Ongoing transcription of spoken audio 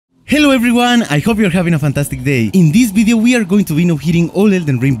Hello everyone, I hope you're having a fantastic day. In this video we are going to be now hitting all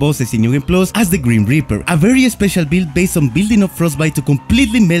Elden Ring bosses in New Game Plus as the Grim Reaper, a very special build based on building up frostbite to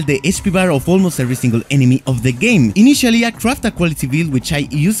completely melt the HP bar of almost every single enemy of the game. Initially I crafted a quality build which I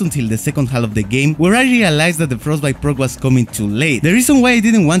used until the second half of the game, where I realized that the frostbite proc was coming too late. The reason why I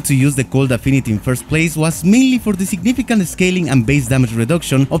didn't want to use the cold affinity in first place was mainly for the significant scaling and base damage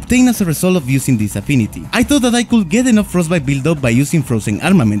reduction obtained as a result of using this affinity. I thought that I could get enough frostbite build up by using frozen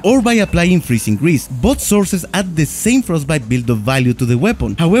armament, or by applying freezing grease. Both sources add the same frostbite build-up value to the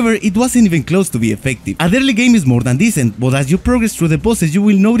weapon, however it wasn't even close to be effective. A early game is more than decent, but as you progress through the bosses you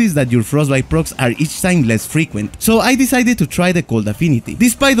will notice that your frostbite procs are each time less frequent, so I decided to try the cold affinity,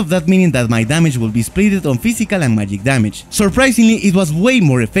 despite of that meaning that my damage will be split on physical and magic damage. Surprisingly, it was way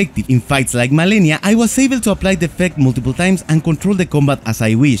more effective. In fights like Malenia, I was able to apply the effect multiple times and control the combat as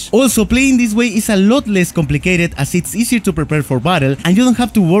I wish. Also, playing this way is a lot less complicated as it's easier to prepare for battle and you don't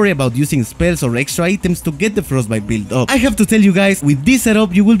have to worry about using spells or extra items to get the frostbite build up. I have to tell you guys, with this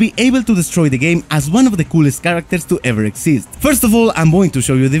setup you will be able to destroy the game as one of the coolest characters to ever exist. First of all, I'm going to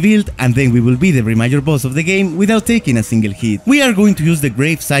show you the build and then we will beat every major boss of the game without taking a single hit. We are going to use the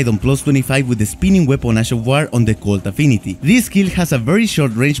Grave Scythe on plus 25 with the spinning weapon Ash of War on the cold affinity. This skill has a very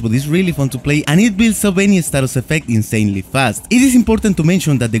short range but is really fun to play and it builds up any status effect insanely fast. It is important to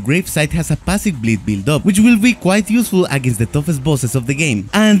mention that the Grave Scythe has a passive bleed build up, which will be quite useful against the toughest bosses of the game.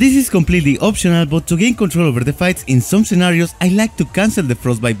 And this is completely optional, but to gain control over the fights in some scenarios I like to cancel the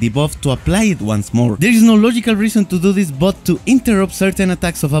frostbite debuff to apply it once more. There is no logical reason to do this but to interrupt certain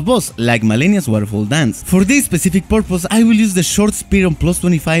attacks of a boss, like Malenia's Waterfall Dance. For this specific purpose I will use the short spear on plus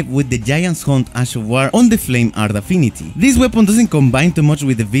 25 with the Giant's Hunt Ash of War on the Flame Art affinity. This weapon doesn't combine too much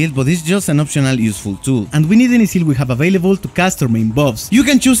with the build but is just an optional useful tool, and we need any skill we have available to cast our main buffs. You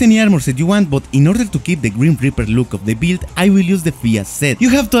can choose any armor set you want, but in order to keep the Grim Reaper look of the build I will use the Fiat set. You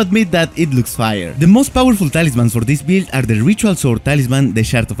have to admit that it looks fire. The most powerful talismans for this build are the Ritual Sword Talisman, the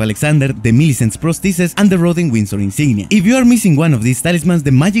Shard of Alexander, the Millicent's Prosthesis, and the Rodden Windsor Insignia. If you are missing one of these talismans,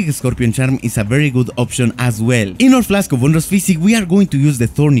 the Magic Scorpion Charm is a very good option as well. In our Flask of Wondrous Physic we are going to use the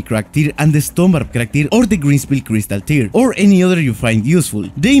Thorny Crack tier and the Stonebarb Crack tier, or the Greenspill Crystal tier, or any other you find useful.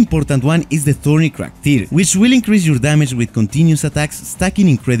 The important one is the Thorny Crack tier, which will increase your damage with continuous attacks, stacking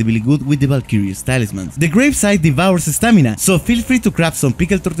incredibly good with the Valkyrie's talismans. The Grave Scythe devours stamina, so feel free to craft some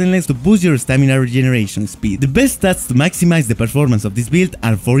pickled turtlenecks to boost your stamina regeneration speed. The best stats to maximize the performance of this build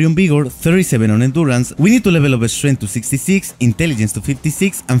are 40 on Vigor, 37 on Endurance. We need to level up Strength to 66, Intelligence to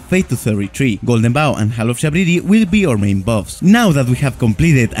 56, and Faith to 33. Golden Bow and Hall of Shabriri will be our main buffs. Now that we have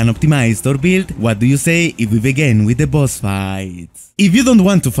completed and optimized our build, what do you say if we begin with the boss fights? If you don't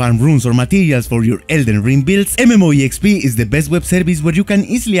want to farm runes or materials for your Elden Ring builds, MMOEXP is the best web service where you can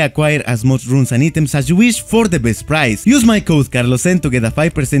easily acquire as much runes and items as you wish for the best price. Use my code CarlosN to get a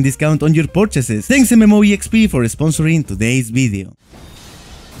 5% discount on your purchases. Thanks MMOEXP for sponsoring today's video.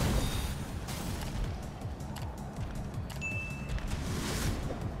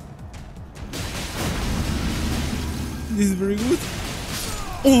 This is very good.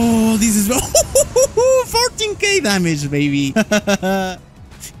 Oh, this is 14k damage, baby.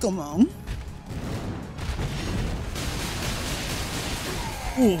 Come on.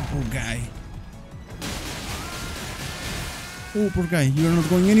 Oh, poor guy. Oh, poor guy. You are not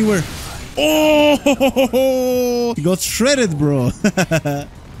going anywhere. Oh, he got shredded, bro.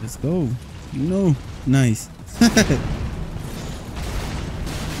 Let's go. No, nice.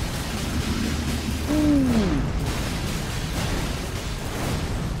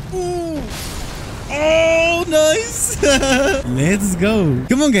 Oh, nice. Let's go.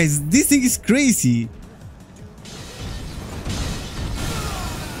 Come on, guys. This thing is crazy.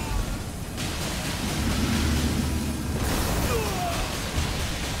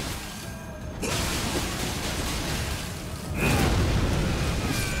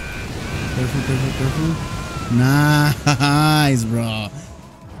 Careful, careful, careful. Nice, bro.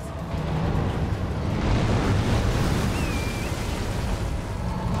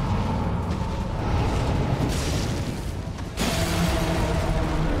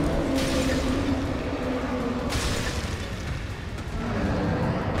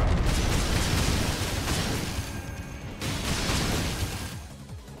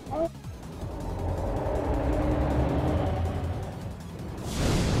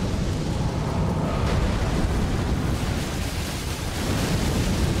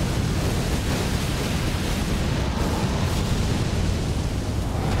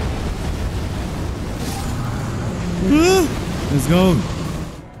 Let's go.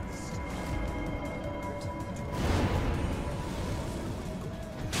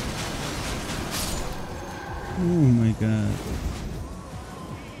 Oh my god.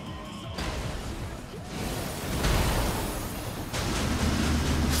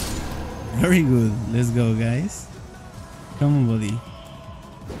 Very good. Let's go, guys. Come on, buddy.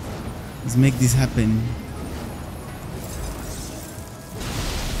 Let's make this happen.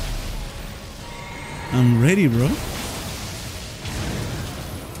 I'm ready, bro.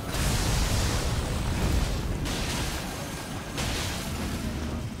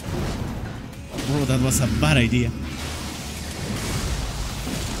 Bro, that was a bad idea.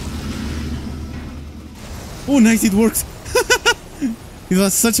 Oh, nice, it works. It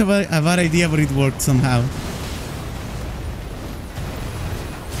was such a bad idea, but it worked somehow.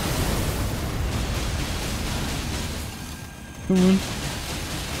 Come on.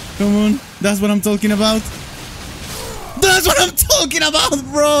 Come on. That's what I'm talking about. That's what I'm talking about,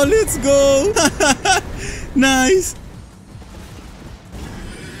 bro. Let's go. Nice.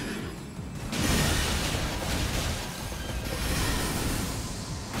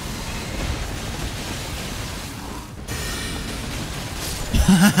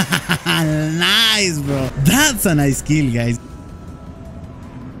 Nice, bro. That's a nice kill, guys.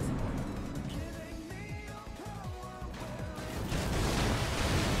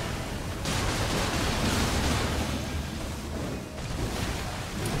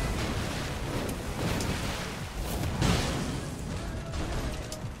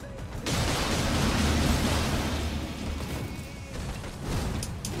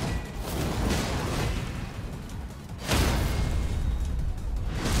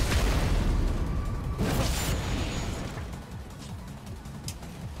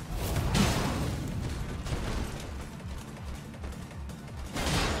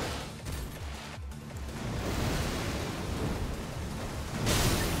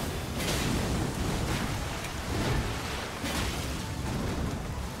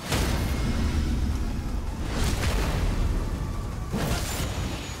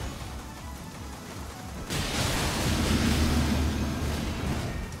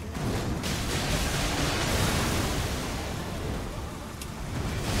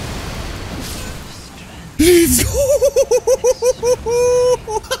 Let's go!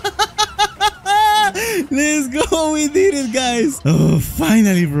 Let's go! We did it, guys! Oh,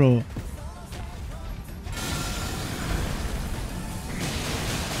 finally, bro!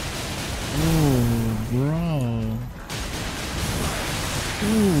 Oh, bro!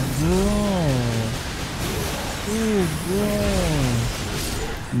 Oh, bro! Oh,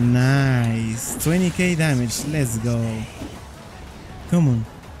 bro! Nice! 20k damage. Let's go! Come on!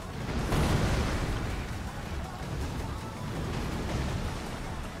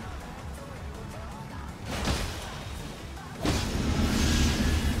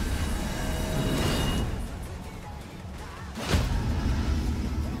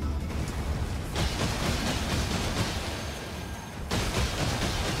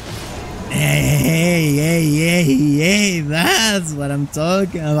 Hey, that's what I'm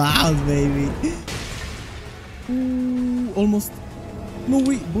talking about, baby. Ooh, almost. No,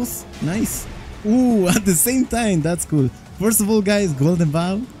 wait, both. Nice. Ooh, at the same time, that's cool. First of all, guys, golden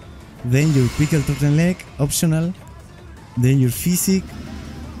bow. Then your pickled totem leg, optional. Then your physic.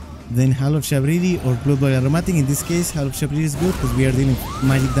 Then Hall of Shabriri or Blood Boil Aromatic. In this case, Hall of Shabriri is good because we are dealing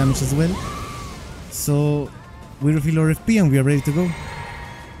magic damage as well. So we refill our FP and we are ready to go.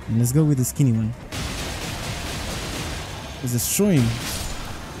 And let's go with the skinny one. Let's destroy him.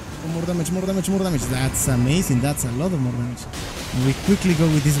 Oh, more damage, more damage, more damage. That's amazing. That's a lot of more damage. And we quickly go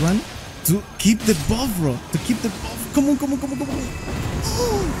with this one to keep the buff, bro. To keep the buff. Come on, come on, come on, come on.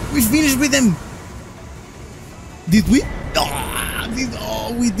 Oh, we finished with them. Did we?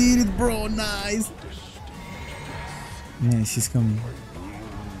 Oh, we did it, bro. Nice. Yeah, she's coming.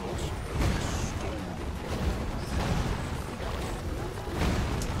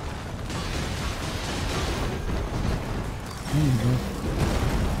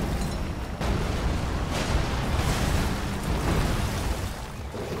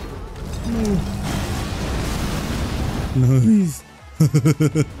 Nice.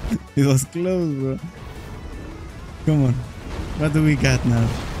 It was close, bro. Come on. What do we got now?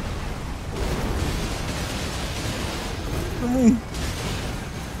 Come on.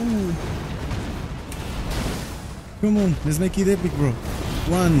 Ooh. Come on. Let's make it epic, bro.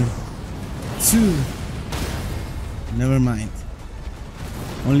 1, 2. Never mind.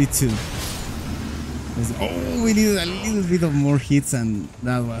 Only 2. Oh, we needed a little bit of more hits and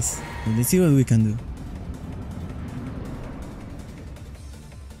that was. Let's see what we can do.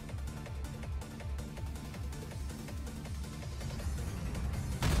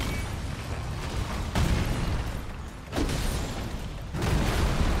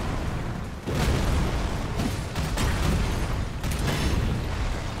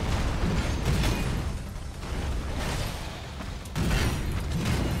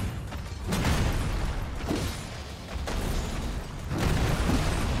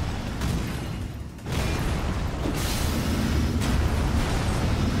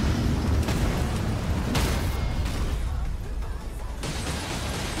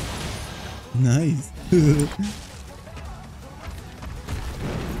 Nice. Oh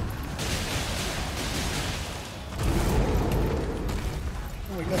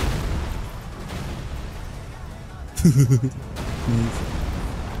my god. Nice.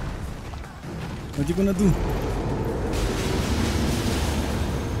 What you gonna do?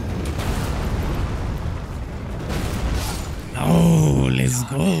 Oh, let's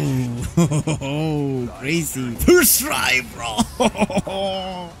go. Oh, crazy. First try, bro.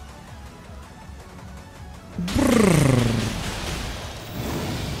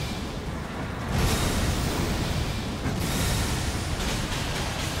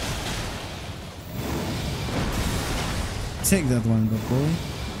 Take that one, bad boy.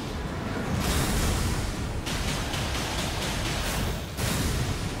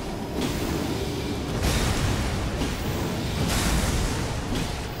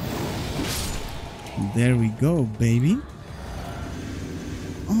 There we go, baby.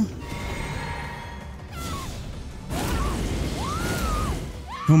 Oh.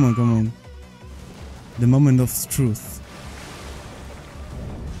 Come on, come on. The moment of truth.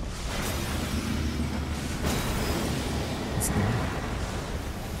 Let's go.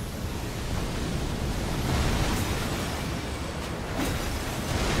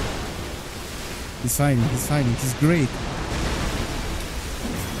 He's fighting, he's great.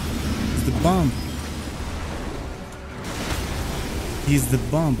 He's the bomb. He's the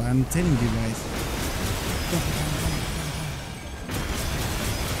bomb, I'm telling you guys.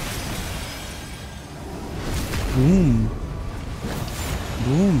 Boom.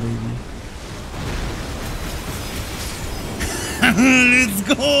 Boom, baby. Let's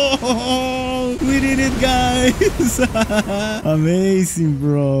go! We did it, guys! Amazing,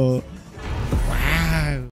 bro.